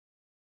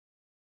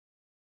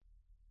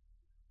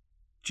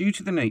Due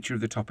to the nature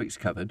of the topics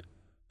covered,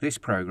 this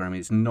program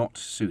is not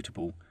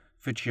suitable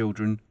for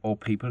children or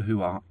people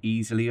who are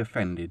easily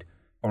offended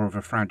or of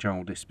a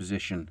fragile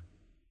disposition.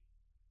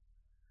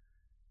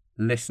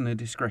 Listener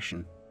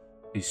discretion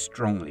is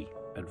strongly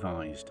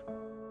advised.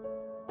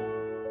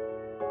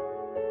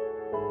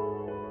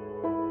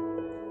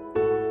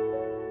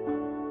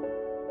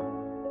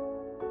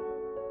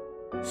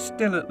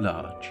 Still at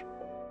large.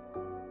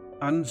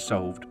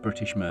 Unsolved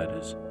British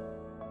murders.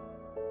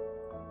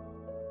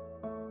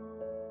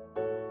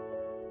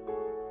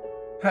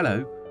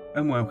 Hello,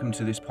 and welcome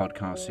to this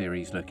podcast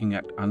series looking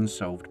at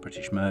unsolved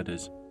British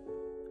murders.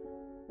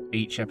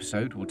 Each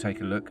episode will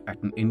take a look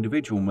at an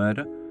individual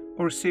murder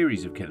or a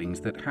series of killings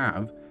that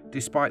have,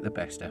 despite the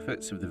best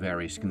efforts of the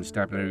various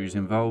constabularies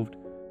involved,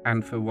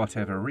 and for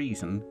whatever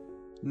reason,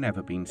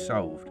 never been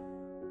solved.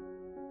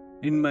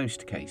 In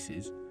most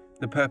cases,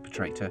 the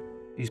perpetrator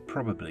is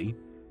probably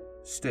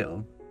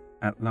still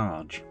at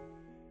large.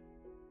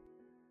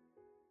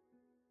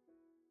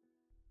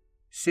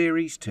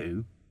 Series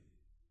 2,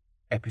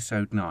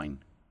 Episode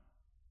 9.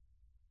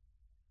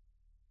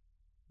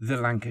 The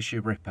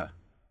Lancashire Ripper,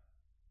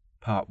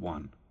 Part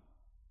 1.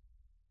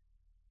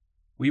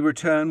 We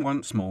return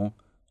once more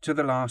to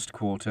the last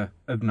quarter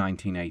of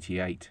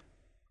 1988.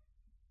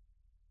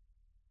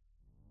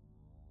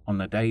 On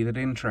the day that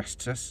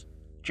interests us,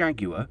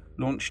 Jaguar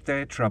launched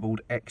their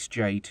troubled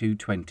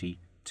XJ220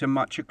 to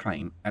much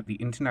acclaim at the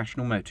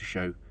International Motor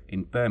Show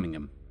in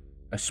Birmingham,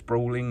 a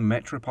sprawling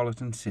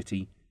metropolitan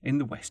city in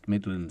the West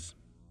Midlands.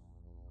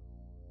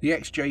 The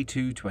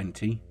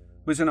XJ220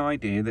 was an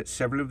idea that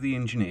several of the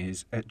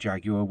engineers at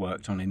Jaguar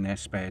worked on in their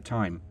spare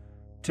time,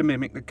 to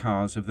mimic the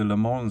cars of the Le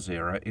Mans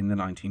era in the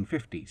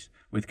 1950s,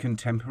 with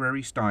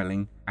contemporary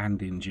styling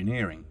and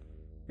engineering.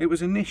 It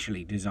was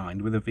initially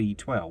designed with a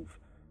V12,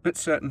 but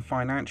certain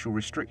financial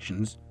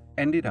restrictions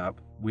ended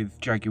up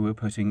with Jaguar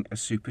putting a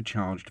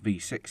supercharged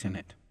V6 in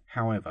it.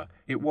 However,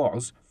 it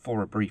was,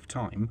 for a brief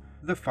time,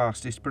 the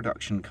fastest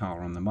production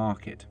car on the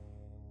market.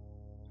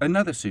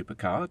 Another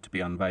supercar to be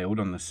unveiled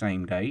on the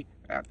same day,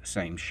 at the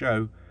same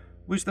show,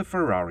 was the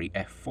Ferrari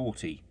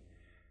F40,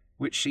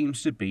 which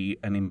seems to be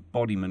an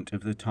embodiment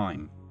of the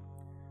time.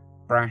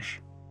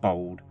 Brash,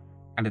 bold,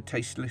 and a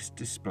tasteless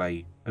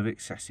display of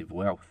excessive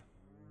wealth.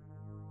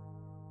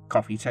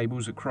 Coffee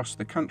tables across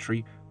the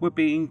country were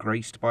being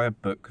graced by a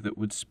book that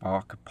would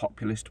spark a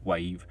populist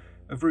wave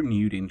of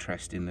renewed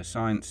interest in the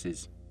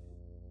sciences.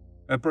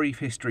 A Brief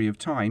History of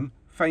Time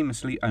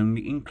famously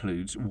only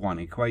includes one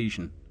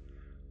equation: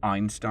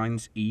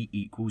 Einstein's E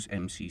equals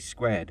mc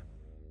squared.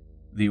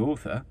 The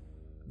author,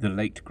 the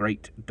late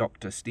great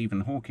Dr.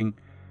 Stephen Hawking,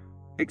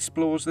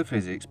 explores the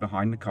physics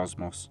behind the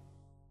cosmos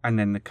and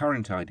then the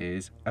current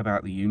ideas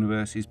about the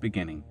universe's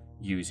beginning.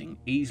 Using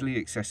easily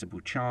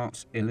accessible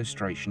charts,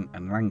 illustration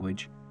and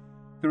language,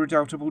 the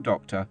redoubtable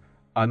Doctor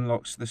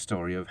unlocks the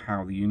story of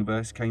how the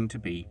universe came to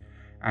be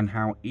and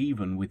how,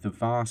 even with the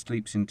vast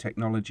leaps in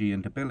technology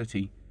and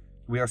ability,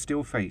 we are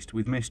still faced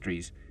with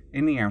mysteries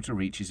in the outer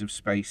reaches of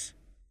space,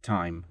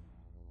 time,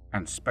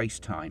 and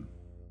space-time.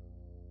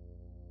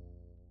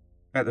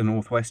 At the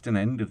northwestern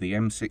end of the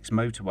M6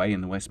 motorway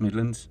in the West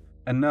Midlands,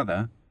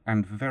 another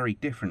and very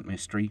different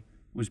mystery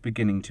was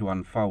beginning to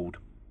unfold.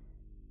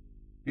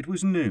 It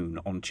was noon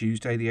on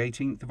Tuesday the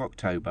 18th of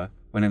October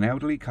when an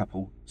elderly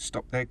couple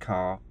stopped their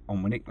car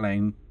on Winnick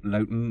Lane,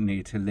 Loughton,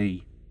 near to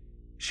Lee.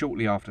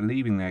 Shortly after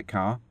leaving their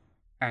car,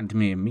 and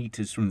mere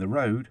meters from the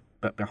road,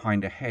 but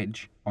behind a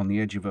hedge on the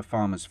edge of a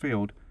farmer's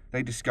field,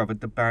 they discovered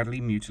the badly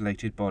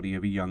mutilated body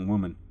of a young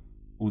woman,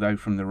 although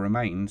from the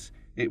remains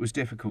it was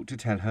difficult to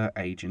tell her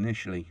age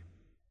initially.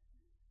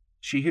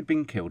 She had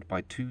been killed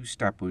by 2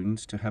 stab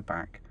wounds to her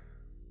back,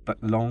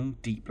 but long,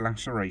 deep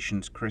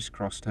lacerations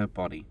crisscrossed her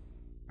body,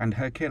 and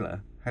her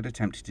killer had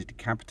attempted to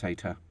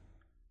decapitate her.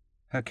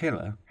 Her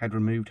killer had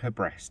removed her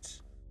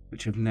breasts,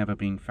 which have never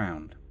been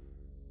found.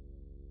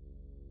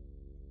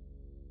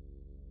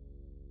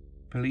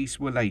 Police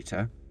were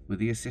later, with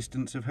the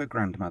assistance of her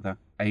grandmother,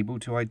 able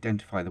to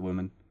identify the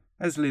woman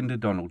as Linda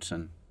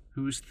Donaldson,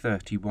 who was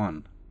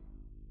 31.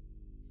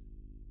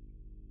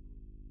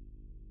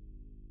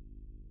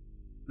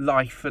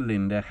 Life for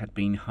Linda had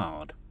been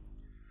hard.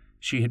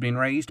 She had been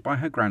raised by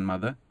her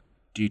grandmother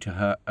due to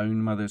her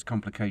own mother's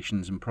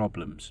complications and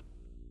problems.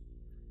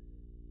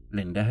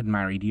 Linda had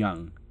married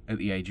young, at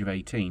the age of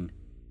 18,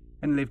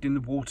 and lived in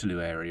the Waterloo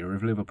area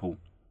of Liverpool.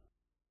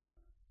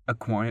 A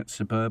quiet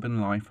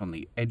suburban life on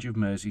the edge of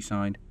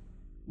Merseyside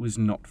was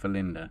not for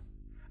Linda,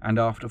 and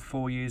after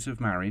 4 years of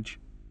marriage,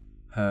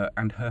 her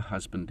and her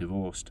husband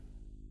divorced.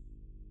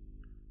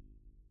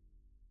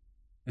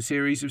 A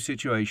series of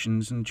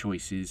situations and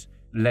choices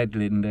led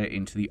Linda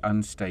into the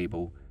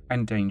unstable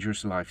and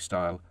dangerous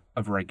lifestyle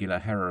of regular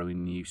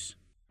heroin use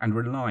and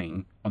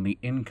relying on the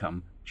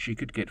income she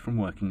could get from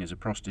working as a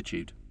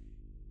prostitute.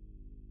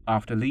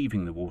 After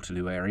leaving the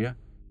Waterloo area,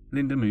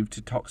 Linda moved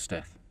to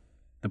Toxteth,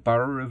 the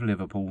borough of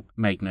Liverpool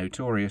made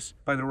notorious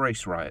by the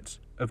race riots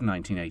of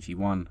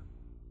 1981.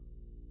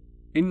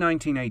 In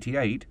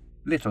 1988,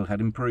 little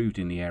had improved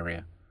in the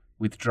area,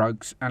 with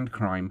drugs and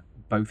crime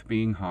both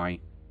being high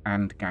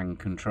and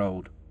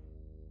gang-controlled.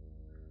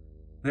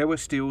 There were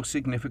still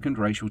significant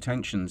racial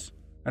tensions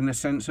and the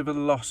sense of a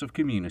loss of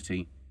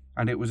community,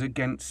 and it was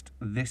against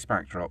this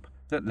backdrop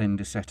that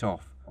Linda set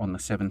off on the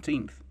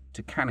 17th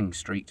to Canning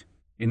Street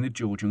in the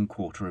Georgian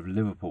Quarter of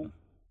Liverpool.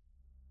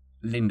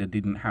 Linda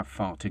didn't have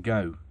far to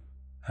go.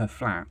 Her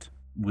flat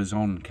was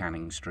on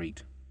Canning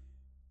Street.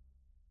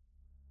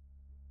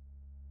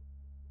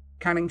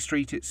 Canning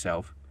Street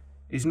itself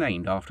is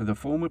named after the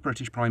former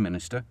British Prime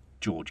Minister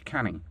George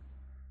Canning,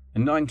 a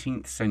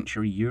 19th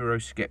century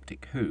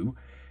Eurosceptic who,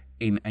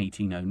 in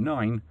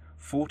 1809,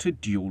 fought a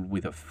duel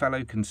with a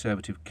fellow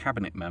Conservative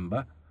cabinet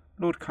member,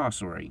 Lord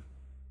Castlereagh.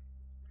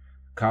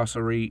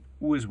 Castlereagh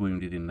was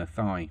wounded in the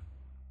thigh.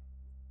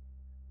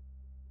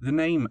 The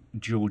name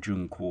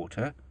Georgian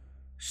Quarter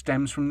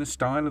stems from the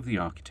style of the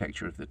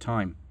architecture of the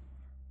time,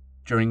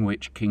 during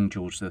which King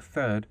George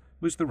III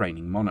was the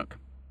reigning monarch.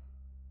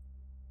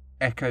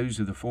 Echoes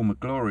of the former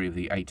glory of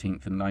the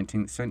 18th and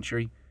 19th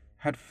century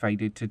had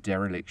faded to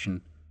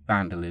dereliction,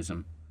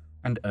 vandalism,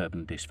 and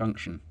urban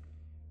dysfunction.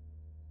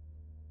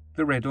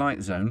 The red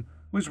light zone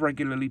was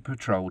regularly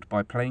patrolled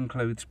by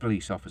plainclothes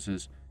police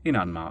officers in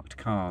unmarked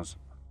cars.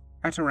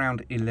 At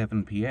around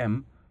 11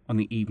 p.m. on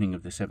the evening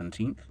of the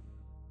 17th,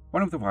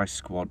 one of the Vice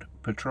Squad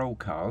patrol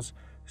cars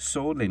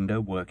saw Linda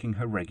working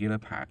her regular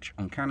patch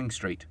on Canning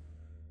Street.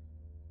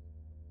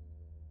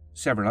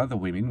 Several other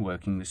women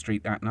working the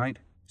street that night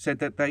said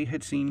that they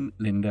had seen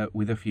Linda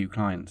with a few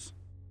clients.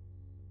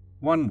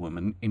 One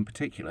woman in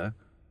particular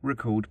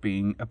recalled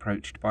being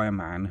approached by a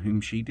man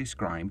whom she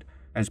described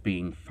as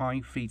being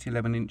 5 feet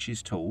 11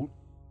 inches tall,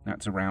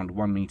 that's around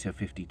 1 meter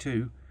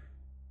 52,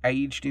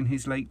 aged in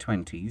his late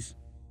 20s,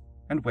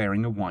 and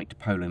wearing a white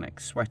polo neck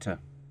sweater.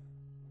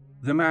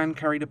 The man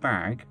carried a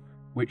bag,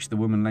 which the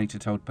woman later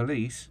told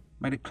police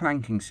made a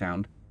clanking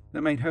sound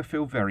that made her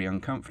feel very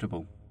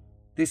uncomfortable.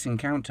 This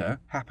encounter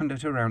happened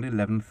at around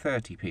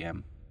 11:30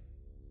 p.m.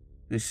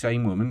 This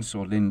same woman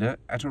saw Linda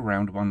at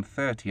around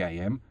 1:30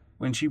 a.m.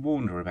 when she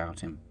warned her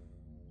about him.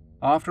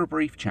 After a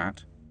brief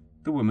chat,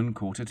 the woman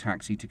caught a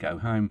taxi to go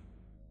home.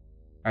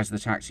 As the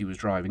taxi was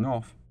driving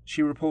off,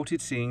 she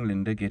reported seeing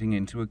Linda getting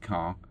into a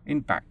car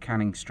in Back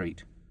Canning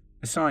Street,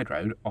 a side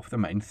road off the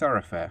main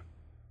thoroughfare.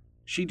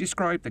 She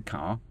described the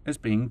car as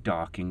being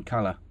dark in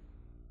colour.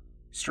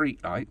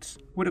 Street lights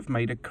would have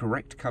made a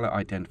correct colour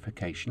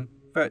identification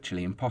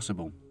virtually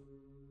impossible.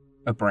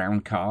 A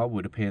brown car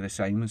would appear the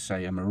same as,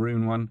 say, a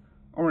maroon one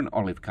or an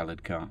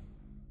olive-coloured car.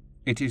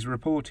 It is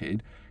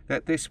reported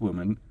that this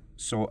woman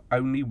saw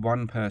only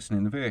one person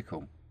in the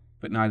vehicle,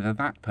 but neither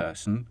that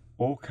person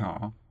or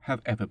car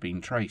have ever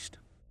been traced.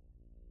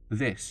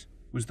 This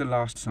was the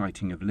last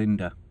sighting of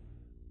Linda.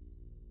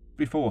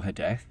 Before her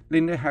death,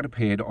 Linda had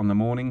appeared on the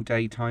morning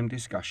daytime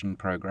discussion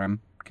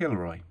programme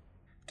Kilroy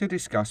to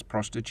discuss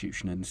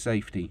prostitution and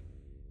safety.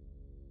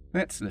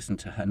 Let's listen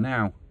to her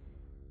now.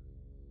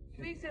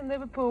 Police in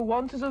Liverpool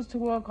wanted us to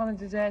walk on a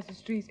deserted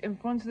street in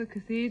front of the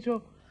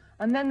cathedral,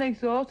 and then they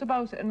thought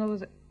about it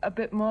and a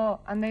bit more,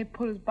 and they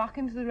put us back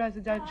into the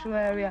residential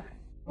area.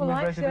 Well,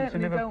 I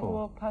certainly don't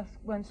walk past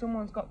when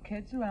someone's got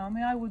kids around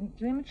me. I wouldn't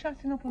dream of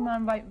chatting up a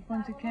man right in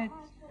front of kids.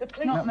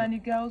 Not many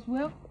girls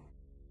will.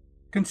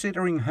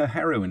 Considering her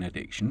heroin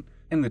addiction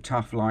and the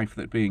tough life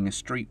that being a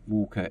street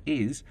walker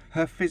is,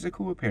 her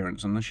physical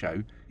appearance on the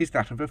show is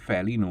that of a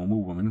fairly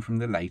normal woman from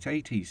the late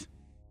 80s.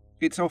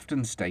 It's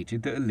often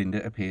stated that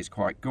Linda appears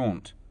quite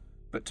gaunt,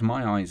 but to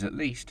my eyes at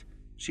least,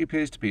 she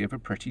appears to be of a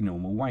pretty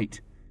normal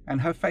weight,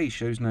 and her face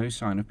shows no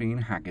sign of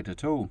being haggard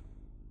at all,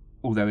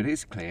 although it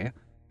is clear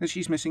that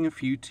she's missing a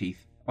few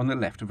teeth on the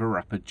left of her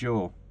upper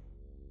jaw.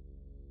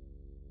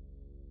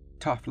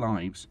 Tough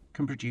lives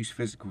can produce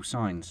physical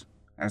signs,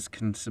 as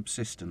can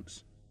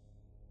subsistence.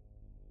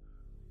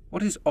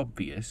 What is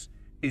obvious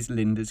is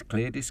Linda's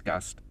clear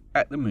disgust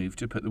at the move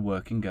to put the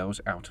working girls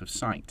out of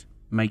sight,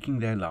 making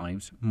their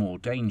lives more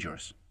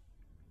dangerous.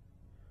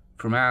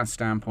 From our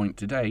standpoint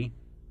today,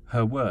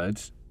 her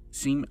words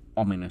seem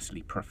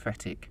ominously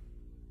prophetic.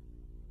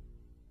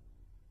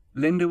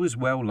 Linda was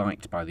well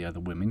liked by the other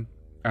women,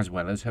 as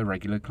well as her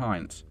regular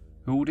clients,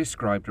 who all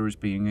described her as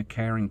being a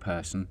caring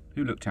person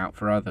who looked out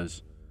for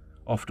others,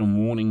 often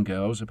warning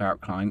girls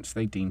about clients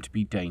they deemed to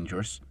be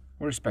dangerous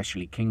or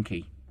especially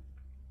kinky.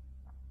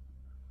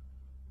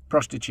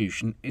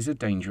 Prostitution is a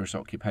dangerous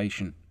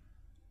occupation,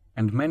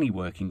 and many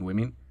working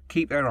women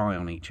keep their eye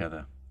on each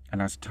other,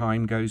 and as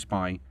time goes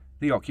by,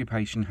 the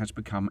occupation has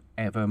become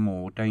ever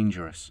more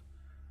dangerous.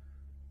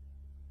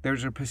 There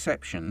is a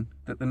perception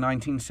that the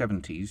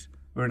 1970s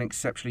were an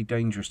exceptionally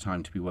dangerous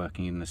time to be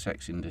working in the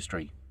sex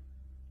industry.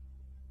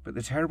 But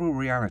the terrible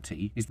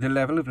reality is the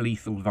level of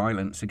lethal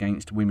violence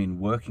against women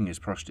working as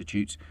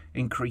prostitutes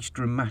increased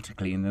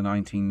dramatically in the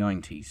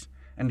 1990s,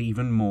 and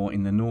even more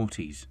in the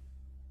noughties.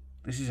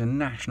 This is a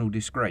national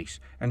disgrace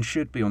and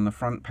should be on the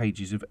front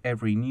pages of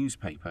every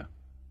newspaper.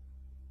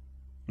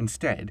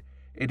 Instead,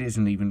 it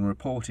isn't even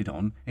reported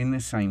on in the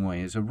same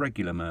way as a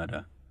regular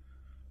murder,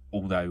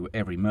 although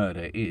every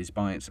murder is,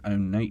 by its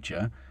own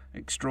nature,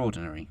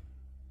 extraordinary.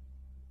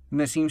 And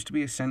there seems to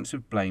be a sense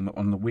of blame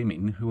on the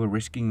women who are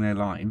risking their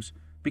lives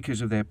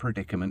because of their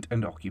predicament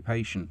and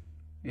occupation.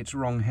 It's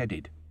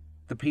wrong-headed.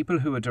 The people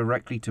who are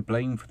directly to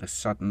blame for the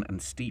sudden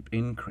and steep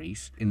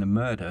increase in the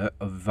murder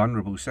of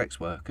vulnerable sex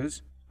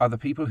workers are the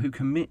people who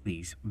commit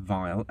these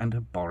vile and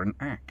abhorrent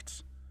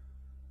acts.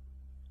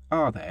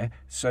 Are there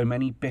so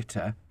many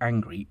bitter,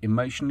 angry,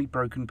 emotionally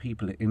broken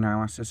people in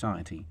our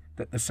society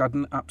that the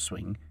sudden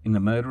upswing in the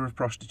murder of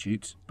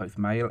prostitutes, both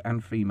male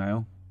and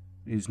female,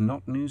 is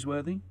not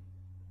newsworthy?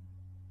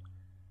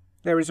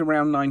 There is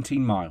around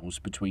 19 miles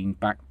between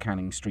Back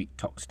Canning Street,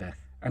 Toxteth,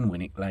 and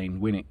Winnick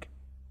Lane, Winnick.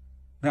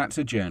 That's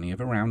a journey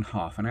of around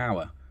half an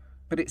hour,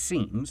 but it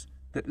seems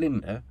that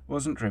Linda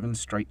wasn't driven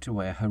straight to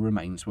where her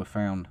remains were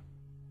found.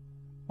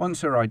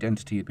 Once her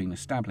identity had been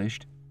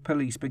established,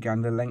 police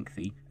began the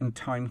lengthy and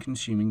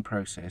time-consuming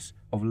process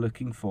of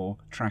looking for,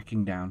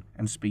 tracking down,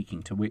 and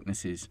speaking to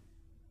witnesses.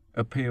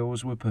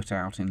 Appeals were put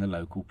out in the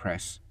local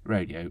press,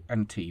 radio,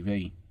 and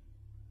TV.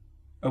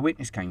 A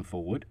witness came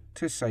forward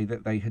to say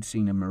that they had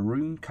seen a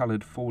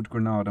maroon-coloured Ford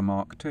Granada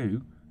Mark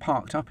II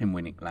parked up in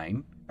Winnick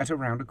Lane at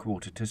around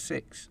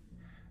 5:45.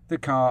 The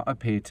car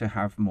appeared to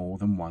have more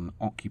than one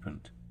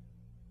occupant.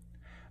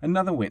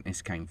 Another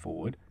witness came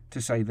forward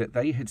to say that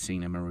they had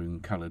seen a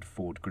maroon-coloured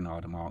Ford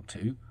Granada Mark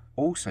II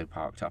also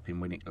parked up in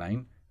Winnick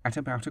Lane at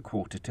about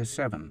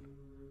 7:15.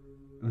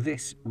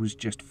 This was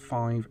just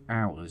 5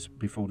 hours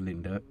before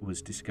Linda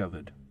was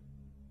discovered.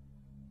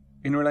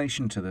 In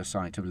relation to the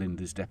site of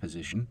Linda's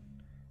deposition,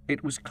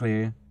 it was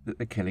clear that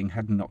the killing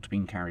had not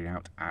been carried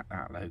out at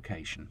that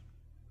location.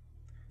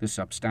 The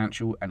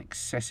substantial and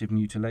excessive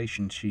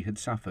mutilations she had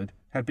suffered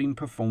had been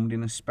performed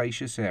in a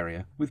spacious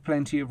area with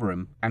plenty of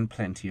room and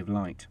plenty of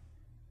light.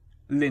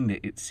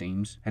 Linda, it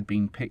seems, had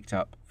been picked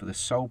up for the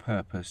sole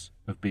purpose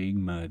of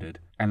being murdered,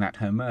 and that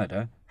her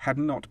murder had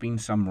not been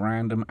some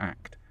random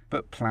act,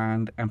 but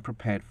planned and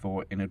prepared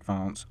for in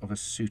advance of a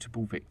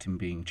suitable victim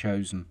being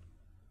chosen.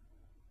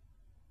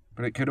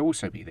 But it could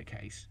also be the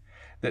case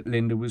that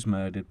Linda was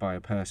murdered by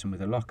a person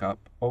with a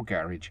lock-up or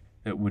garage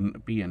that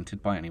wouldn't be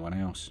entered by anyone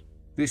else.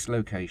 This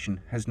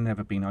location has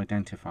never been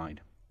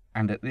identified,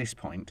 and at this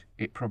point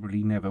it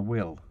probably never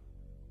will.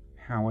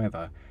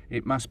 However,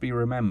 it must be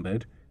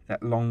remembered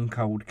that long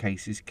cold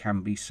cases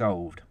can be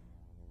solved.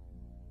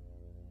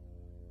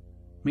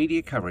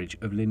 Media coverage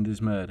of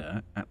Linda's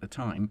murder at the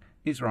time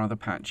is rather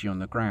patchy on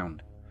the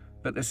ground,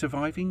 but the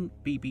surviving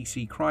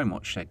BBC Crime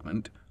Watch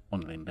segment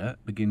on Linda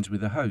begins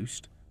with the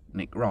host,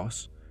 Nick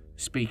Ross,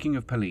 speaking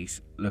of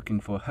police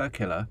looking for her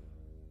killer,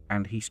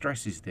 and he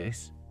stresses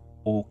this,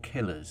 or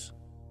killers,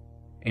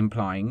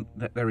 implying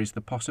that there is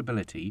the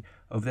possibility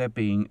of there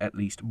being at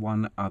least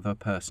one other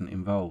person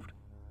involved.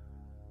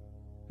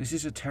 This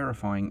is a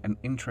terrifying and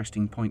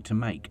interesting point to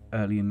make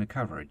early in the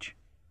coverage,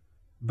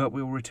 but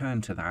we'll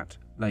return to that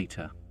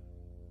later.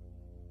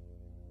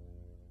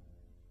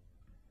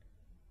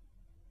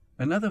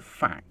 Another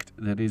fact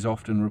that is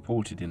often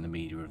reported in the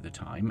media of the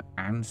time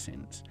and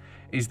since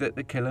is that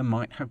the killer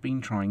might have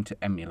been trying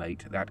to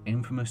emulate that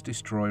infamous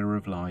destroyer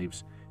of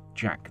lives,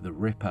 Jack the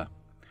Ripper,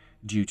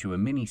 due to a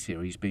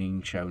mini-series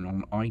being shown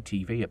on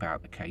ITV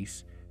about the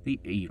case the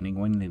evening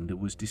when Linda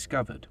was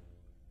discovered.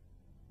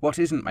 What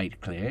isn't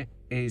made clear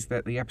is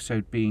that the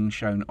episode being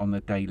shown on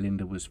the day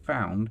Linda was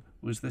found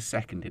was the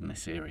second in the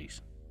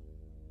series.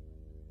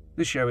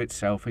 The show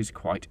itself is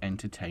quite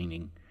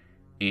entertaining,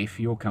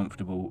 if you're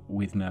comfortable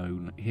with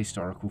known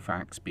historical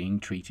facts being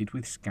treated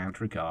with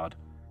scant regard,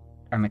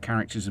 and the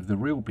characters of the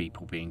real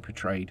people being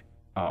portrayed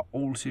are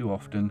all too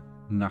often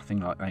nothing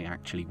like they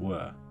actually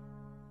were,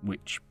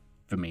 which,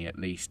 for me at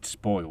least,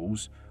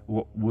 spoils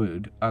what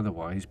would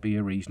otherwise be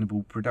a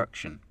reasonable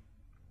production.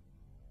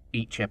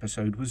 Each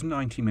episode was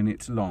 90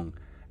 minutes long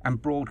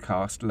and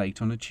broadcast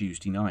late on a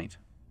Tuesday night.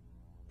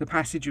 The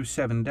passage of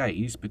 7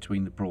 days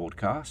between the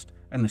broadcast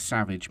and the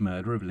savage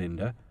murder of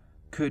Linda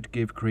could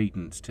give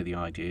credence to the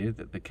idea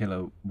that the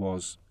killer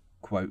was,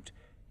 quote,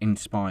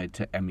 inspired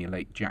to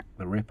emulate Jack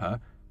the Ripper,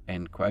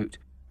 end quote,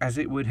 as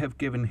it would have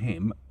given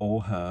him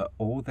or her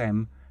or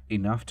them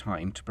enough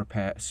time to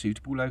prepare a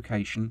suitable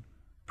location,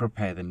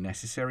 prepare the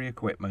necessary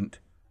equipment,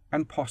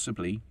 and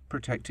possibly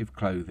protective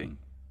clothing,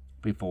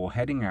 before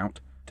heading out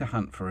to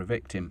hunt for a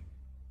victim,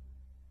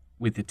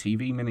 with the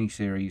TV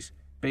miniseries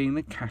being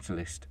the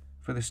catalyst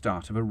for the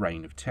start of a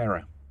reign of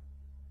terror.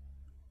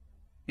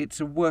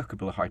 It's a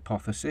workable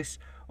hypothesis,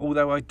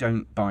 although I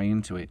don't buy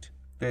into it.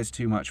 There's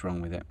too much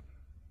wrong with it.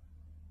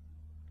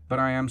 But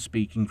I am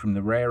speaking from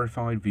the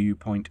rarefied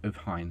viewpoint of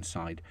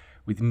hindsight,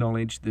 with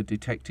knowledge the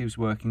detectives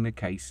working the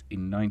case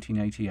in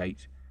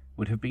 1988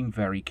 would have been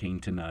very keen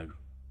to know.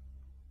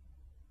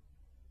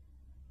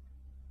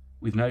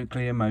 With no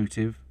clear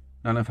motive,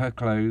 none of her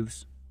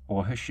clothes,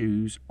 or her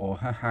shoes, or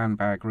her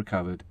handbag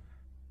recovered,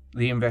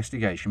 the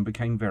investigation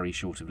became very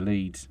short of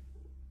leads.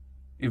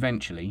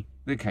 Eventually,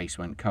 the case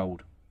went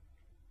cold.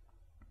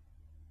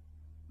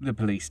 The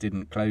police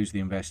didn't close the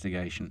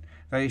investigation.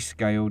 They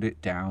scaled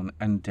it down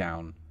and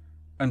down,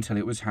 until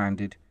it was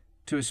handed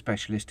to a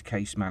specialist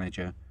case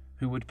manager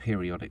who would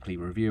periodically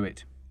review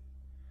it.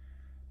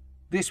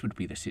 This would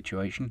be the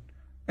situation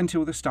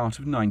until the start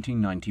of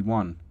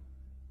 1991,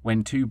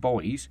 when 2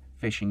 boys,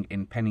 fishing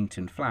in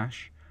Pennington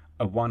Flash,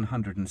 a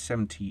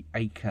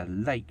 170-acre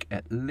lake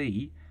at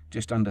Lee,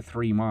 just under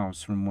 3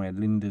 miles from where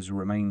Linda's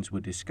remains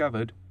were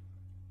discovered,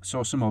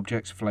 saw some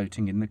objects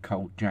floating in the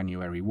cold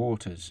January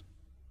waters.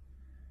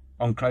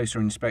 On closer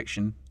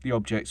inspection, the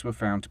objects were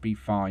found to be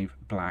 5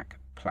 black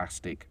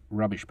plastic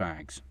rubbish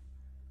bags.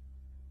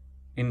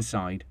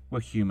 Inside were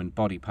human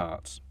body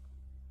parts.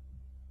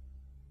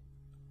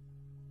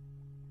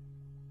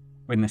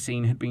 When the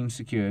scene had been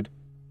secured,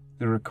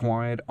 the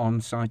required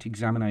on-site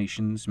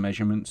examinations,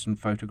 measurements and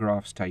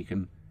photographs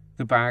taken,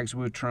 the bags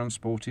were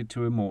transported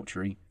to a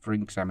mortuary for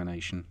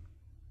examination.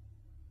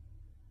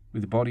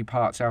 With the body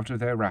parts out of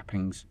their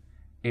wrappings,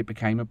 it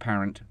became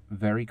apparent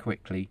very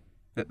quickly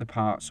that the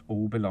parts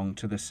all belonged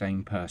to the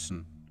same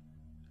person,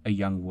 a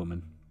young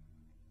woman.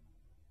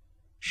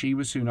 She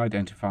was soon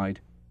identified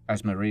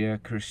as Maria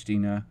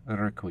Cristina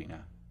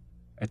Requena,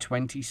 a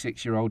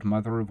 26-year-old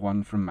mother of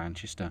one from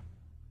Manchester.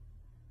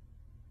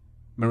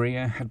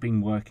 Maria had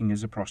been working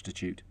as a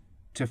prostitute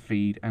to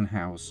feed and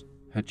house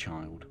her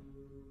child.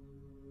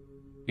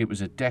 It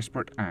was a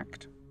desperate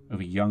act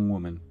of a young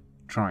woman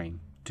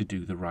trying to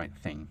do the right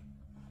thing.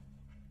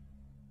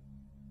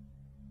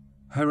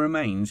 Her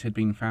remains had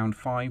been found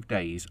 5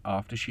 days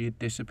after she had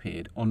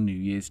disappeared on New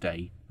Year's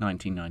Day,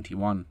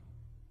 1991.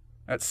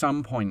 At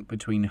some point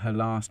between her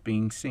last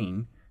being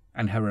seen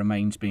and her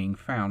remains being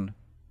found,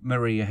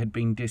 Maria had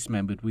been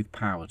dismembered with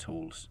power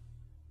tools,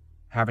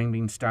 having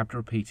been stabbed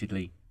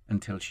repeatedly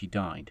until she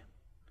died.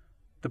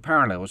 The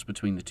parallels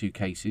between the two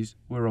cases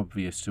were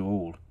obvious to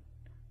all.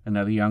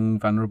 Another young,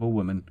 vulnerable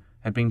woman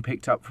had been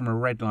picked up from a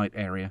red light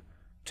area,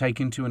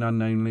 taken to an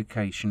unknown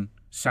location,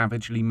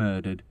 savagely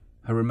murdered,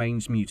 her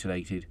remains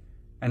mutilated,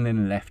 and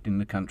then left in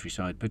the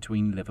countryside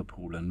between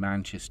Liverpool and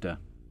Manchester.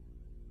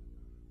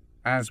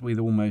 As with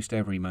almost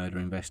every murder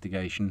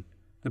investigation,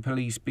 the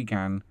police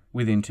began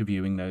with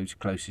interviewing those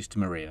closest to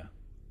Maria,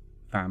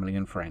 family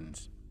and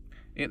friends.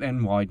 It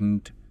then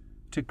widened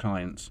to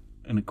clients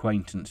and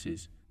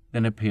acquaintances,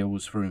 then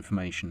appeals for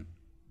information.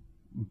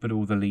 But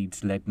all the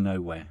leads led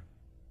nowhere.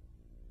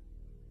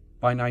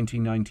 By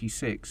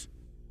 1996,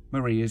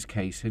 Maria's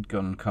case had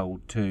gone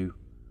cold too,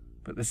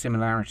 but the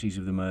similarities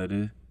of the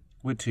murder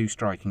were too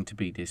striking to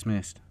be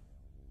dismissed.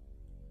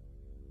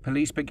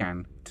 Police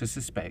began to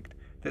suspect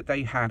that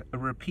they had a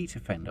repeat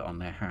offender on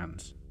their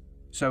hands,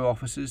 so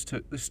officers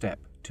took the step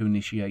to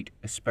initiate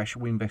a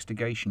special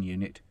investigation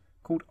unit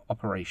called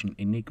Operation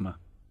Enigma.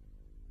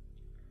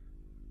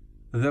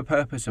 The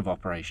purpose of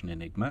Operation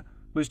Enigma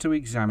was to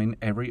examine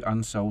every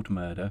unsolved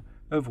murder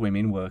of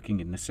women working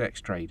in the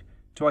sex trade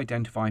to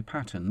identify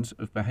patterns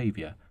of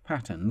behaviour,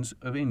 patterns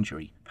of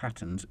injury,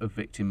 patterns of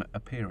victim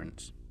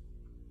appearance.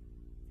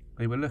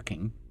 They were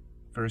looking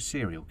for a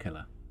serial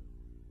killer.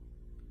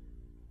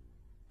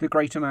 The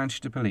Greater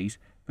Manchester Police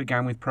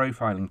began with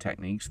profiling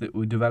techniques that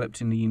were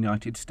developed in the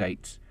United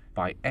States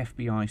by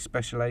FBI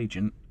Special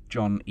Agent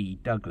John E.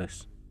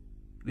 Douglas.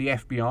 The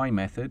FBI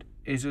method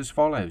is as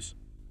follows,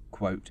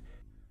 quote,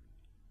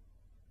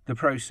 "The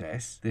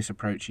process this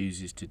approach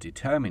uses to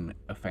determine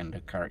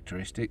offender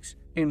characteristics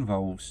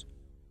involves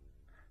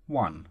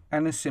 1.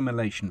 An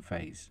assimilation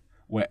phase,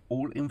 where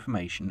all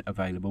information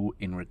available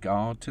in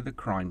regard to the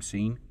crime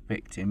scene,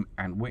 victim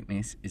and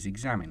witness is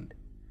examined.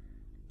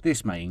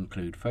 This may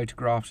include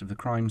photographs of the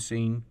crime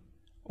scene,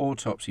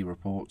 autopsy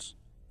reports,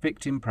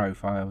 victim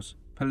profiles,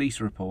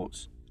 police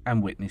reports,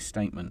 and witness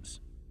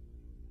statements.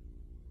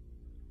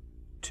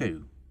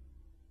 2.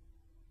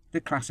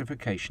 The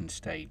classification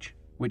stage,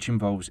 which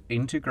involves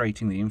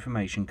integrating the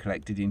information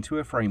collected into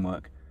a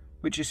framework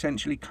which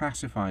essentially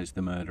classifies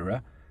the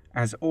murderer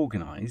as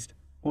organised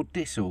or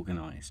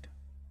disorganised.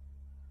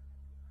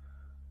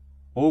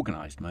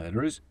 Organised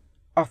murderers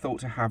are thought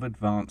to have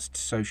advanced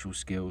social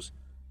skills,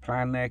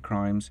 plan their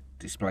crimes,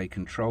 display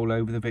control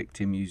over the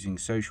victim using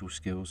social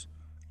skills,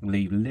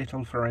 leave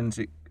little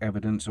forensic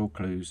evidence or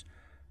clues,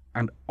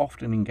 and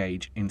often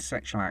engage in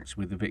sexual acts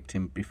with the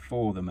victim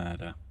before the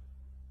murder.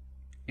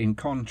 In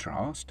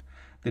contrast,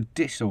 the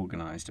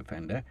disorganised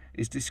offender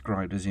is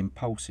described as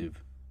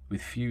impulsive,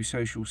 with few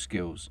social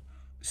skills,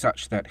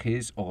 such that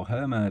his or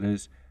her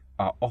murders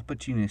are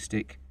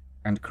opportunistic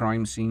and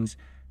crime scenes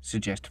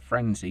suggest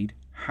frenzied,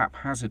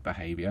 haphazard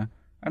behaviour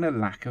and a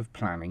lack of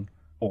planning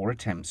or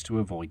attempts to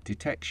avoid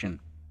detection.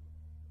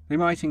 They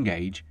might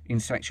engage in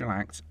sexual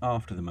acts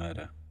after the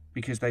murder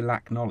because they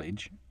lack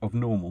knowledge of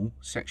normal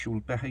sexual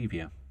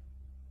behaviour.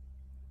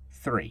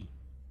 3.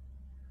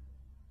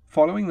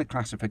 Following the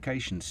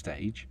classification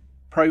stage,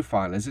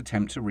 profilers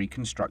attempt to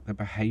reconstruct the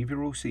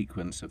behavioural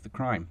sequence of the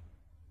crime,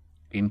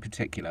 in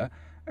particular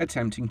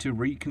attempting to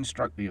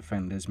reconstruct the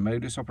offender's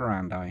modus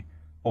operandi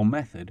or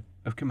method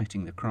of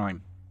committing the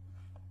crime.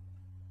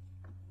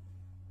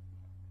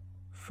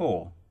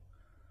 4.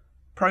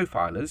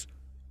 Profilers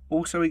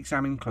also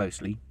examine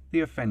closely the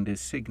offender's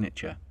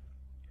signature,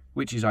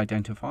 which is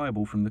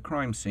identifiable from the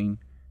crime scene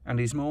and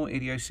is more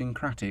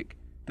idiosyncratic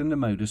than the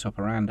modus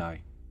operandi.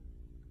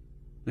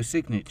 The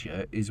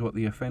signature is what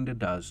the offender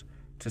does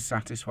to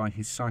satisfy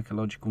his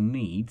psychological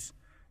needs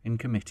in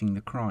committing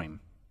the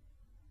crime.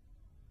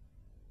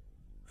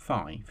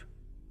 5.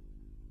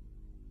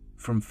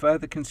 From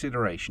further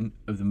consideration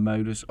of the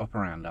modus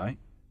operandi,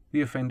 the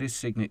offender's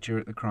signature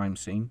at the crime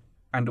scene,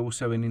 and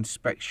also an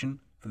inspection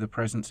for the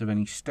presence of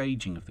any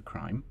staging of the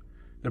crime,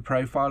 the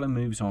profiler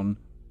moves on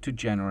to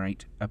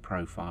generate a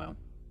profile.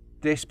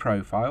 This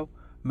profile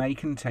may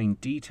contain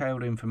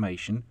detailed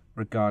information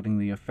regarding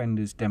the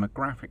offender's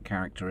demographic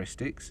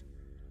characteristics,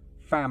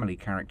 family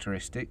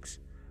characteristics,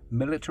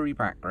 military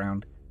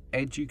background,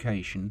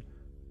 education,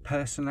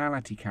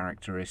 personality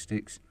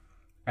characteristics,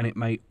 and it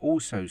may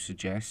also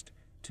suggest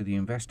to the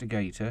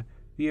investigator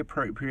the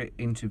appropriate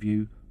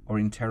interview or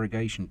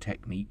interrogation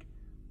technique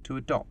to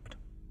adopt.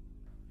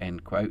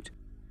 End quote.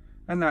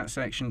 And that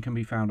section can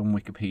be found on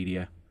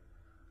Wikipedia.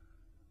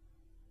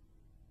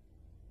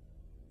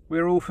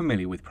 We're all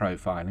familiar with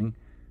profiling,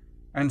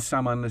 and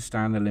some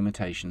understand the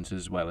limitations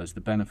as well as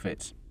the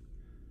benefits.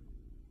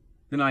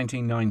 The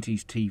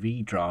 1990s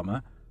TV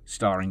drama,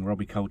 starring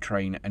Robbie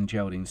Coltrane and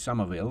Geraldine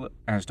Somerville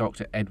as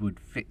Dr. Edward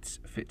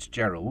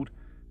Fitzgerald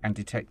and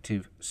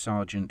Detective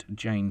Sergeant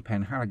Jane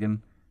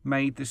Penhaligon,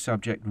 made the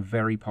subject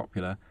very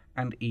popular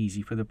and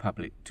easy for the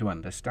public to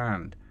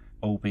understand,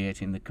 albeit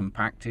in the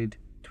compacted,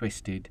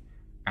 twisted,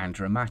 and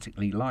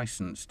dramatically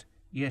licensed,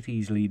 yet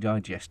easily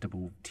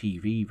digestible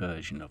TV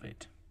version of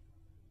it.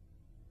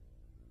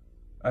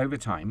 Over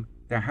time,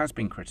 there has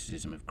been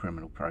criticism of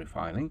criminal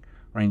profiling,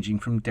 ranging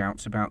from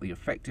doubts about the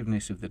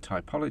effectiveness of the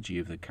typology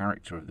of the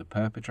character of the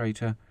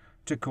perpetrator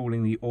to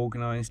calling the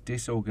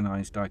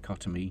organised-disorganised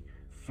dichotomy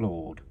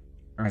flawed,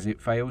 as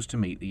it fails to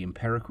meet the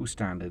empirical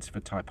standards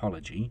for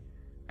typology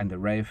and the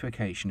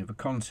reification of a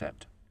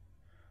concept.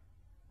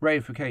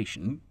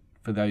 Reification,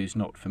 for those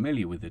not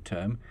familiar with the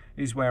term,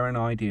 is where an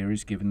idea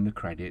is given the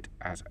credit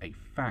as a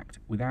fact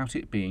without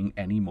it being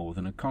any more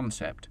than a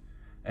concept,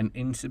 an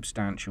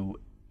insubstantial,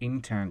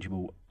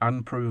 intangible,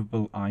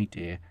 unprovable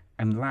idea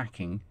and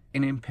lacking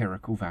in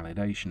empirical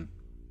validation.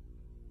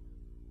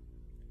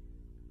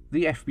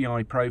 The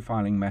FBI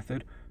profiling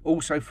method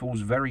also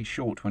falls very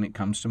short when it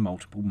comes to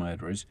multiple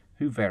murderers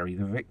who vary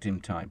the victim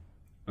type,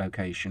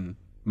 location,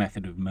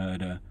 method of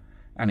murder,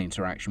 and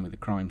interaction with the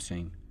crime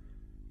scene.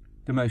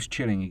 The most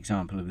chilling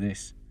example of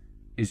this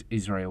is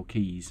Israel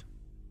Keyes.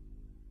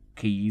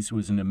 Keyes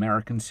was an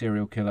American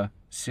serial killer,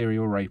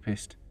 serial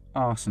rapist,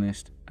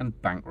 arsonist, and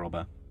bank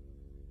robber.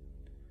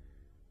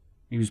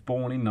 He was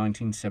born in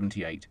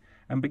 1978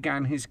 and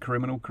began his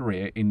criminal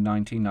career in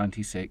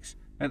 1996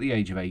 at the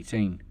age of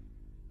 18,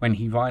 when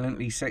he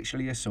violently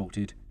sexually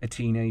assaulted a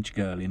teenage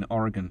girl in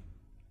Oregon.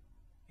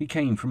 He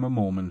came from a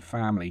Mormon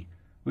family,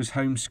 was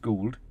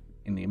homeschooled,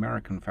 in the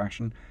American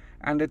fashion,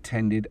 and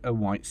attended a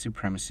white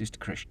supremacist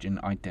Christian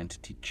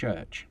identity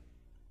church.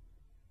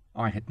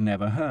 I had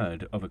never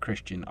heard of a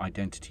Christian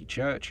identity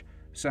church,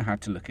 so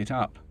had to look it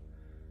up.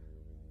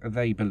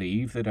 They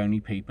believe that only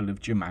people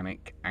of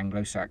Germanic,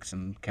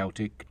 Anglo-Saxon,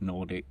 Celtic,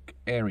 Nordic,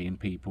 Aryan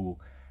people,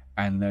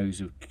 and those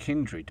of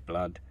kindred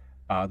blood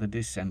are the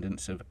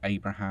descendants of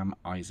Abraham,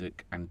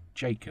 Isaac, and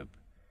Jacob,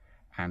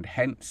 and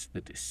hence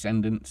the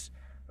descendants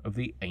of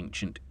the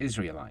ancient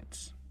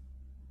Israelites.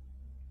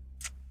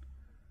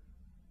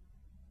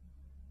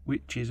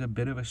 Which is a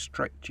bit of a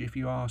stretch if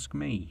you ask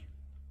me.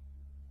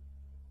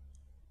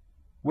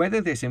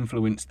 Whether this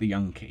influenced the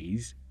young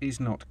Keyes is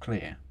not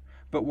clear,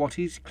 but what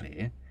is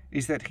clear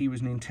is that he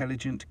was an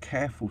intelligent,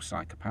 careful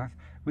psychopath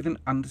with an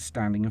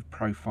understanding of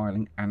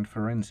profiling and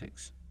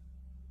forensics.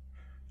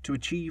 To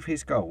achieve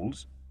his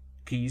goals,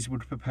 Keyes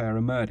would prepare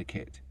a murder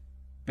kit,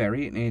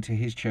 bury it near to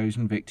his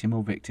chosen victim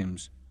or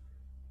victims,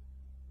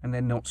 and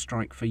then not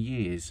strike for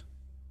years.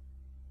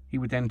 He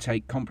would then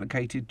take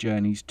complicated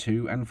journeys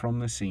to and from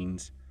the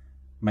scenes,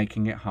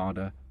 making it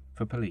harder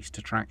for police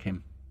to track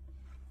him.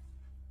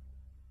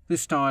 The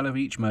style of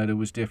each murder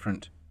was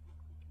different.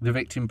 The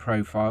victim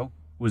profile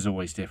was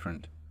always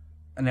different,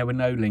 and there were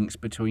no links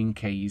between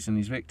Keyes and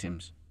his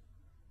victims.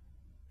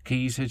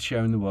 Keyes had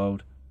shown the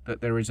world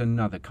that there is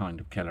another kind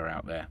of killer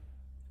out there,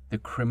 the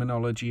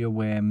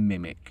criminology-aware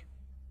mimic.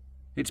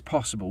 It's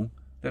possible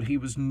that he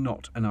was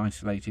not an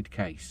isolated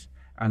case,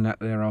 and that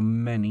there are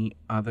many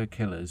other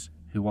killers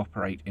who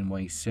operate in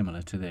ways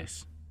similar to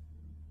this.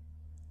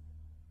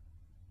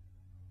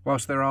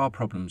 Whilst there are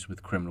problems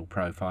with criminal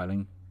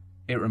profiling,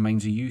 it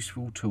remains a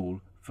useful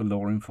tool for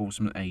law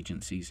enforcement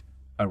agencies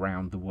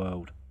around the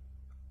world.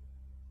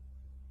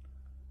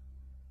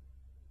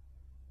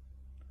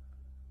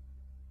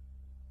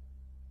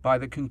 By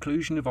the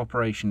conclusion of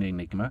Operation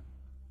Enigma,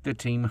 the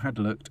team had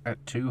looked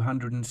at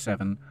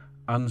 207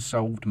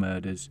 unsolved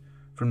murders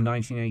from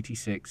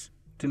 1986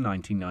 to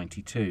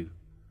 1992,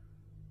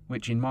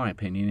 which in my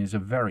opinion is a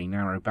very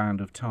narrow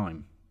band of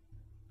time.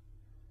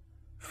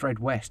 Fred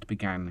West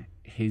began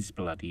his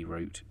bloody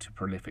route to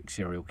prolific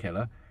serial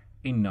killer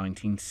in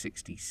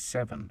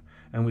 1967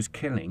 and was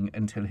killing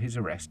until his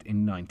arrest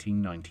in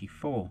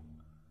 1994.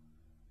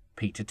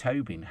 Peter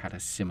Tobin had a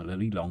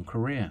similarly long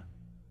career,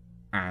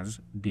 as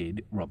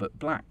did Robert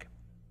Black.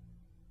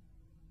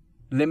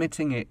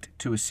 Limiting it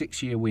to a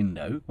 6-year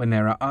window when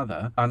there are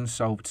other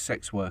unsolved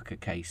sex worker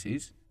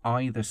cases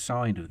either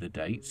side of the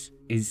dates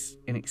is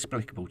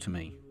inexplicable to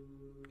me.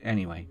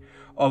 Anyway,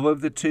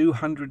 of the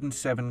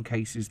 207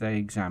 cases they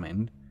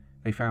examined,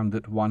 they found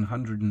that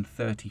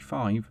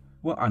 135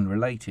 were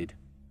unrelated.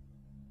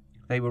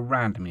 They were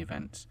random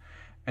events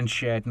and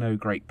shared no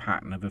great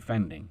pattern of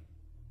offending.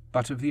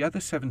 But of the other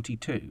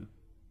 72,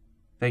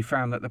 they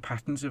found that the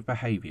patterns of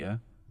behaviour,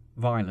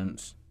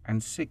 violence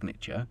and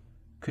signature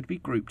could be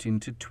grouped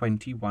into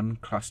 21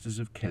 clusters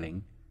of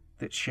killing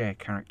that share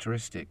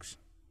characteristics.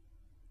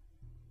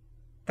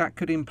 That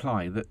could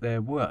imply that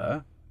there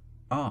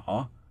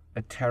are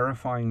a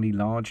terrifyingly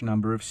large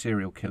number of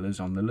serial killers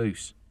on the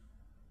loose.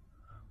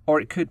 Or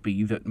it could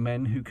be that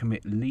men who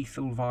commit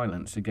lethal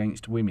violence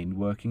against women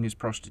working as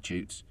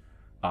prostitutes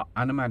are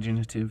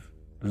unimaginative,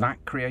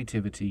 lack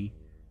creativity,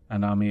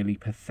 and are merely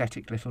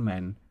pathetic little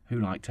men who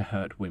like to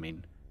hurt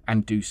women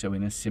and do so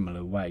in a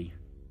similar way.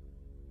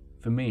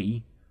 For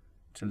me,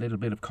 it's a little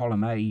bit of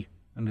column A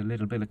and a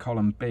little bit of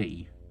column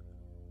B.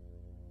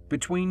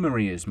 Between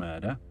Maria's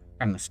murder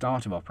and the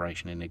start of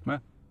Operation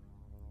Enigma,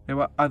 there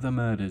were other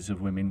murders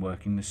of women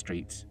working the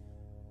streets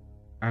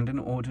and an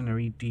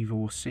ordinary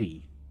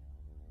divorcee.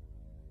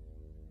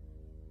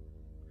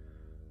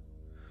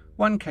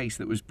 One case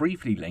that was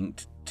briefly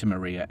linked to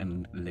Maria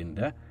and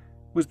Linda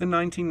was the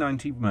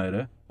 1990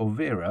 murder of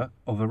Vera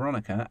or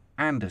Veronica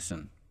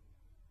Anderson.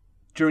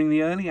 During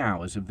the early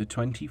hours of the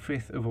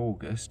 25th of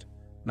August,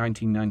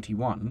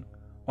 1991,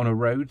 on a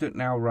road that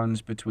now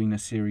runs between a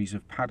series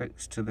of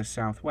paddocks to the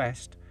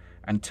southwest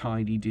and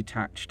tidy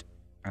detached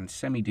and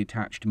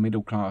semi-detached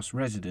middle-class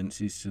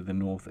residences to the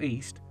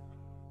northeast,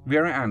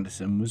 Vera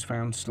Anderson was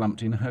found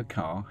slumped in her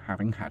car,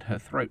 having had her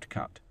throat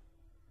cut.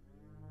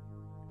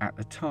 At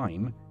the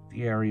time,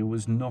 the area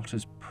was not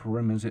as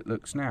prim as it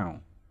looks now.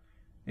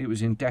 It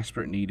was in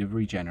desperate need of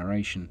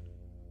regeneration.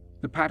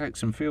 The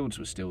paddocks and fields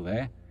were still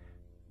there,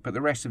 but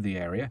the rest of the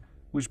area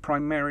was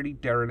primarily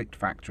derelict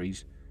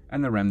factories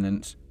and the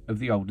remnants of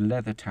the old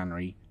leather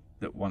tannery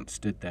that once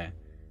stood there,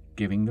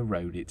 giving the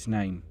road its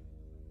name.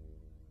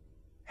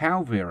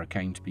 How Vera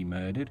came to be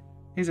murdered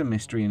is a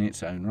mystery in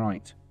its own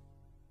right.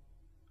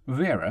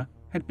 Vera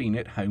had been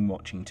at home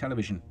watching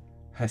television.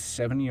 Her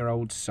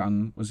 7-year-old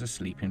son was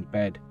asleep in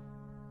bed,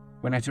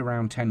 when at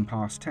around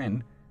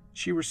 10:10,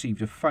 she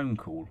received a phone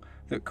call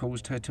that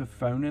caused her to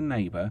phone a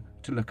neighbour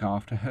to look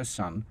after her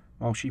son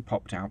while she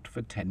popped out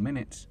for 10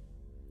 minutes,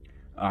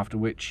 after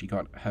which she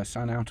got her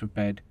son out of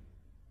bed,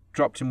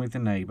 dropped him with the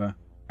neighbour,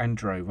 and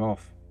drove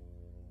off.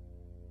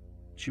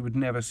 She would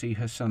never see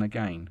her son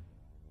again,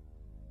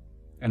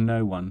 and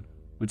no one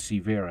would see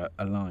Vera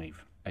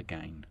alive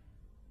again.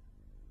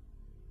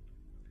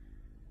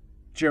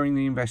 During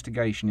the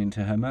investigation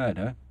into her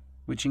murder,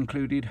 which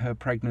included her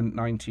pregnant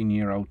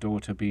 19-year-old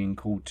daughter being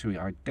called to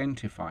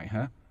identify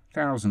her,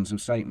 thousands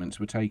of statements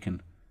were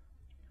taken.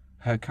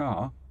 Her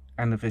car,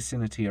 and the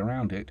vicinity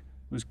around it,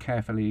 was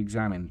carefully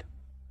examined.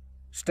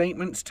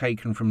 Statements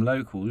taken from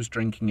locals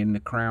drinking in the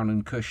Crown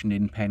and Cushion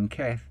in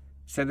Penketh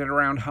said that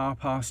around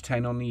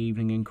 10:30 on the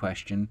evening in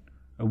question,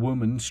 a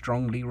woman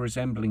strongly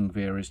resembling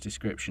Vera's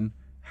description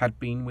had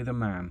been with a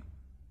man.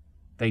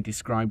 They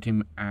described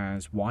him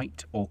as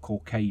white or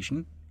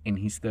Caucasian, in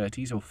his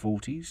 30s or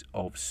 40s,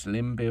 of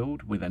slim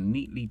build with a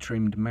neatly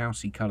trimmed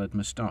mousy-coloured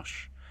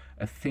moustache,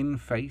 a thin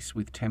face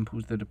with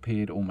temples that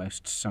appeared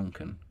almost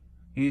sunken.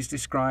 He is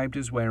described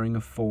as wearing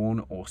a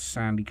fawn or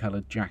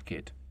sandy-coloured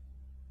jacket.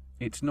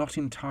 It's not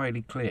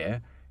entirely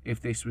clear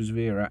if this was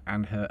Vera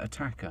and her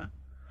attacker,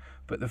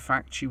 but the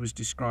fact she was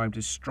described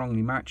as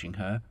strongly matching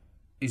her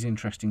is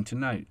interesting to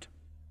note.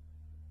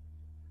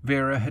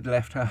 Vera had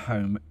left her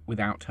home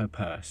without her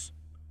purse.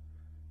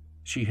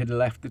 She had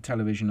left the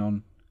television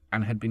on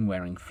and had been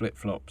wearing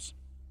flip-flops.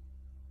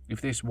 If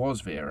this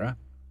was Vera,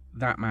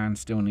 that man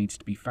still needs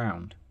to be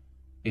found.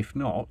 If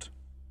not,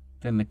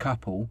 then the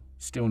couple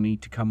still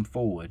need to come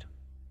forward.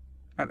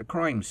 At the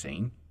crime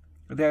scene,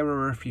 there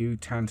are a few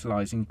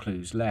tantalising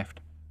clues left.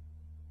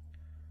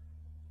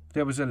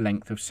 There was a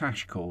length of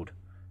sash cord,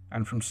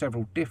 and from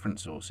several different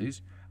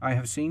sources, I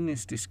have seen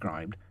this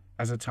described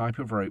as a type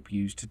of rope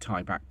used to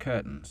tie back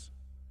curtains.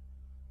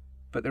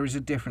 But there is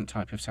a different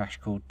type of sash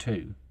cord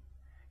too.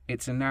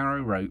 It's a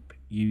narrow rope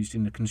used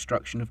in the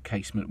construction of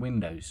casement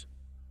windows.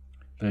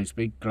 Those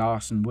big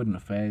glass and wooden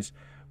affairs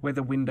where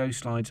the window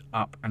slides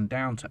up and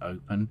down to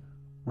open,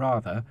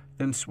 rather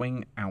than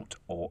swing out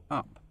or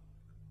up.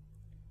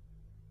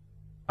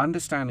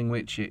 Understanding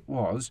which it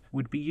was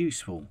would be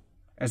useful,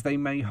 as they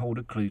may hold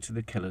a clue to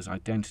the killer's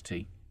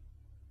identity.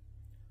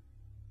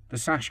 The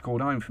sash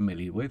cord I'm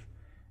familiar with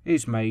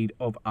is made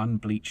of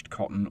unbleached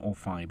cotton or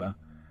fibre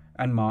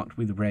and marked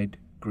with red,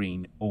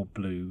 green or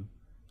blue,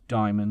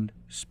 diamond,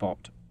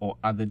 spot or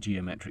other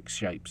geometric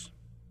shapes.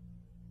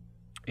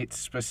 It's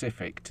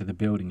specific to the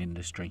building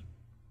industry.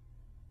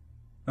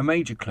 A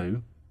major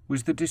clue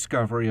was the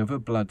discovery of a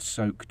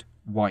blood-soaked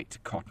white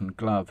cotton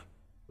glove.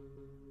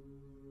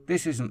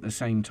 This isn't the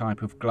same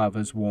type of glove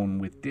as worn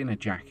with dinner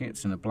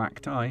jackets and a black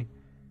tie.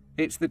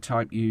 It's the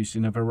type used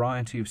in a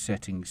variety of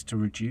settings to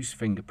reduce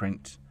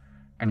fingerprints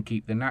and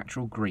keep the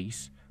natural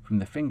grease from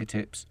the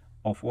fingertips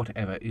off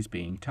whatever is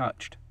being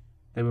touched.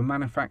 They were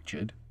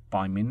manufactured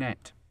by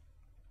Minette.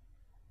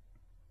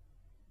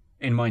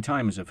 In my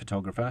time as a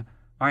photographer,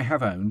 I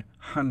have owned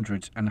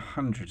hundreds and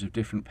hundreds of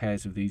different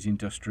pairs of these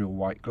industrial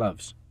white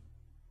gloves.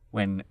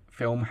 When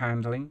film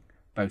handling,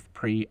 both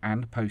pre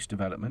and post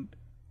development,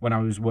 when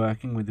I was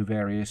working with the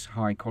various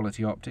high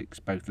quality optics,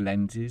 both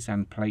lenses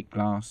and plate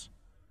glass.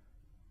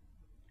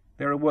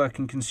 They're a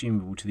working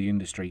consumable to the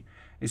industry,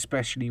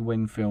 especially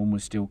when film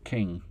was still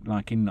king,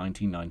 like in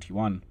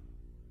 1991.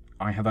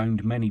 I have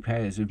owned many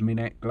pairs of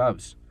Minette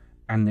gloves,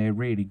 and they're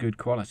really good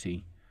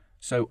quality,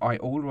 so I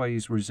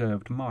always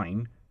reserved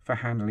mine for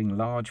handling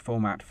large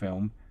format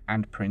film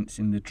and prints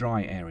in the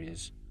dry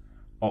areas,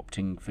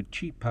 opting for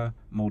cheaper,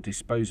 more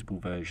disposable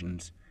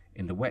versions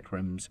in the wet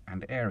rooms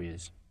and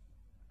areas.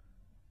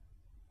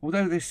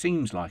 Although this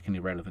seems like an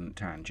irrelevant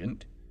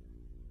tangent,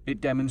 it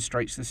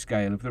demonstrates the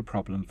scale of the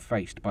problem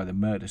faced by the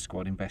murder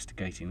squad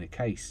investigating the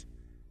case.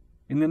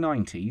 In the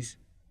 90s,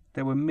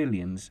 there were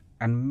millions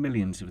and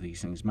millions of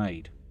these things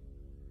made.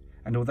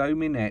 And although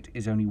Minette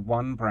is only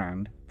one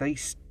brand, they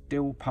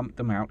still pumped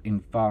them out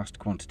in vast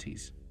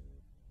quantities.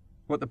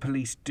 What the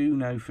police do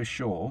know for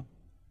sure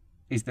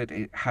is that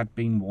it had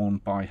been worn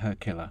by her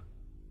killer.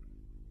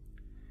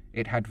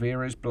 It had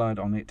Vera's blood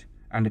on it,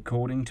 and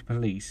according to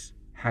police,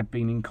 had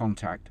been in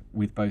contact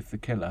with both the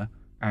killer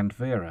and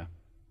Vera.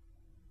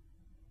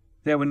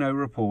 There were no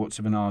reports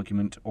of an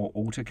argument or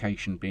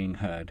altercation being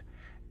heard,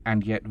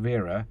 and yet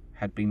Vera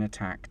had been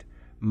attacked,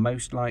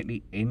 most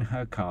likely in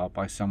her car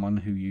by someone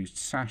who used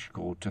sash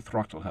cord to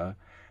throttle her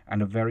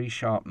and a very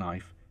sharp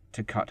knife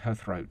to cut her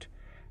throat,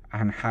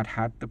 and had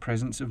had the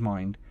presence of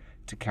mind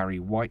to carry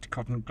white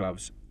cotton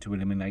gloves to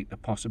eliminate the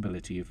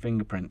possibility of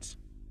fingerprints.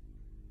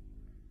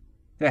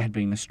 There had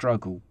been a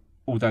struggle,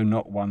 although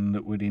not one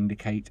that would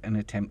indicate an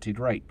attempted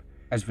rape,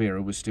 as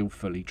Vera was still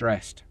fully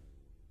dressed.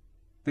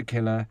 The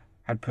killer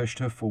had pushed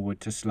her forward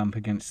to slump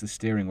against the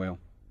steering wheel.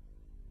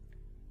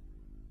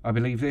 I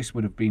believe this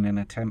would have been an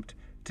attempt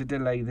to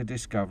delay the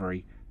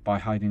discovery by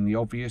hiding the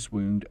obvious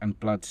wound and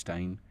blood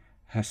stain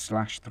her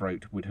slashed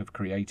throat would have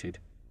created.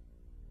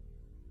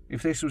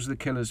 If this was the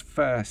killer's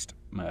first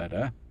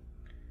murder,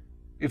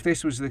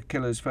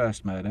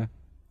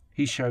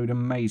 he showed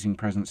amazing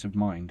presence of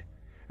mind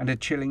and a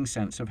chilling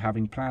sense of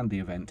having planned the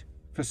event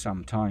for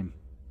some time.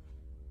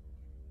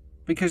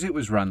 Because it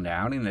was run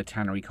down in the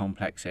Tannery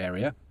Complex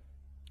area,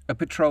 a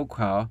patrol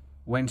car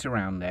went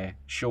around there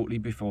shortly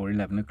before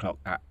 11 o'clock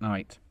that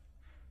night,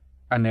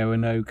 and there were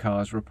no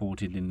cars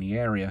reported in the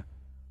area.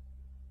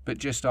 But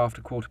just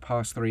after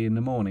 3:15 in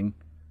the morning,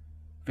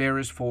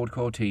 Vera's Ford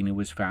Cortina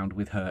was found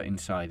with her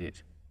inside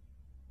it.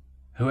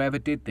 Whoever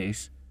did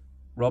this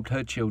robbed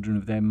her children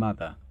of their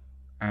mother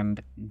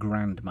and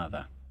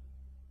grandmother.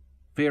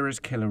 Vera's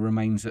killer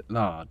remains at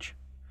large,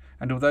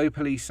 and although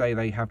police say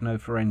they have no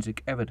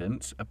forensic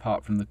evidence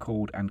apart from the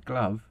cord and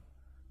glove,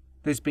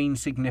 there's been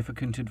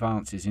significant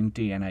advances in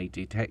DNA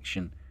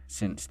detection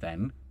since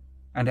then,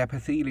 and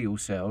epithelial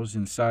cells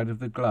inside of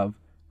the glove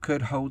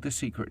could hold the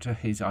secret to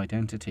his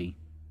identity.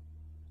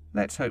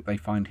 Let's hope they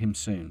find him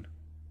soon.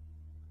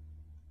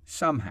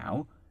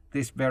 Somehow,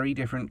 this very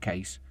different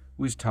case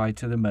was tied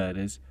to the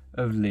murders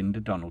of Linda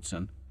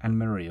Donaldson and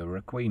Maria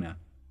Requena.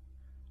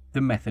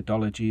 The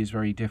methodology is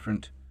very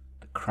different,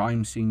 the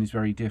crime scene is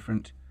very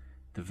different,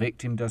 the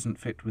victim doesn't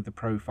fit with the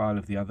profile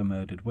of the other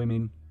murdered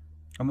women,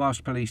 and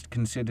whilst police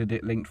considered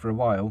it linked for a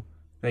while,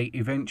 they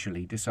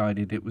eventually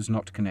decided it was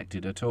not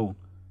connected at all.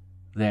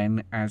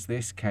 Then, as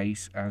this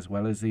case, as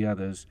well as the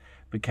others,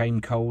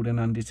 became cold and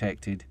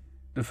undetected,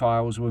 the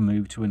files were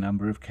moved to a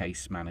number of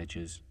case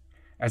managers.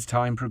 As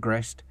time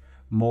progressed,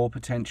 more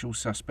potential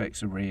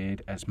suspects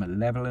reared as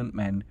malevolent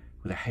men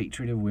with a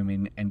hatred of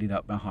women ended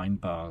up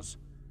behind bars,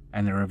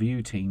 and the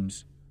review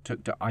teams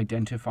took to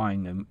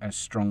identifying them as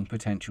strong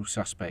potential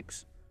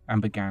suspects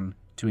and began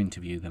to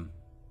interview them.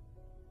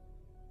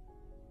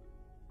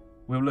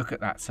 We'll look at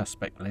that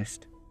suspect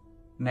list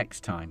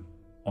next time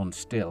on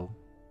Still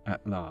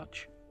at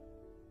Large.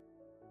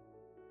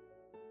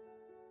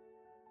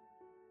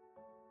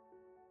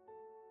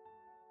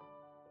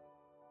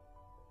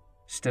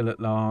 Still at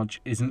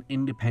Large is an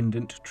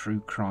independent true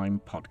crime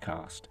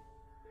podcast.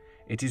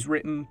 It is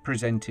written,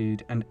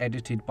 presented, and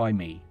edited by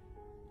me,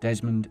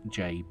 Desmond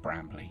J.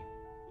 Brambley.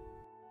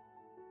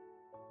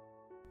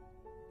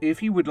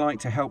 If you would like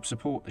to help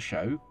support the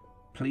show,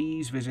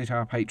 please visit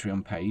our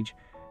Patreon page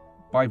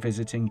by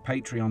visiting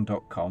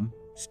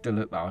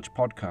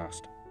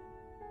patreon.com/StillAtLargePodcast.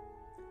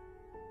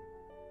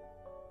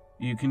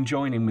 You can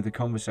join in with the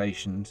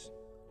conversations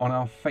on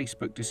our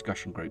Facebook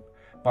discussion group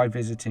by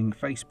visiting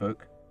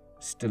Facebook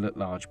Still at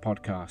Large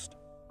Podcast.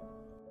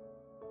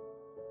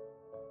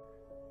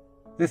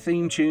 The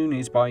theme tune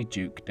is by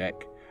Duke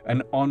Deck,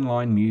 an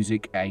online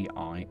music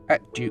AI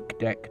at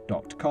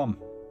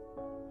dukedeck.com.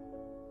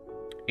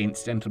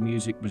 Incidental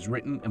music was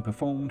written and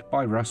performed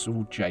by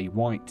Russell J.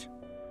 White.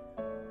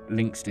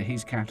 Links to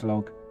his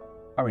catalogue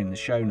are in the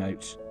show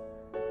notes,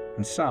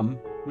 and some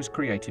was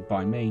created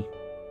by me.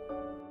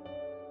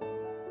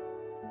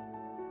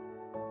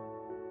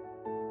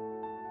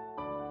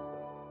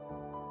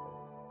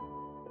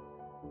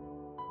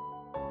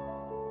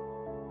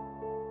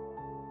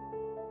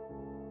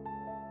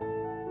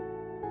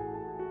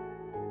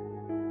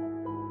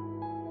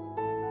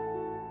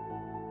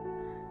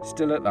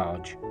 Still at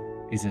Large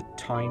is a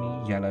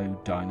Tiny Yellow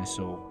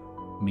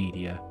Dinosaur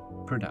media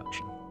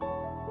production.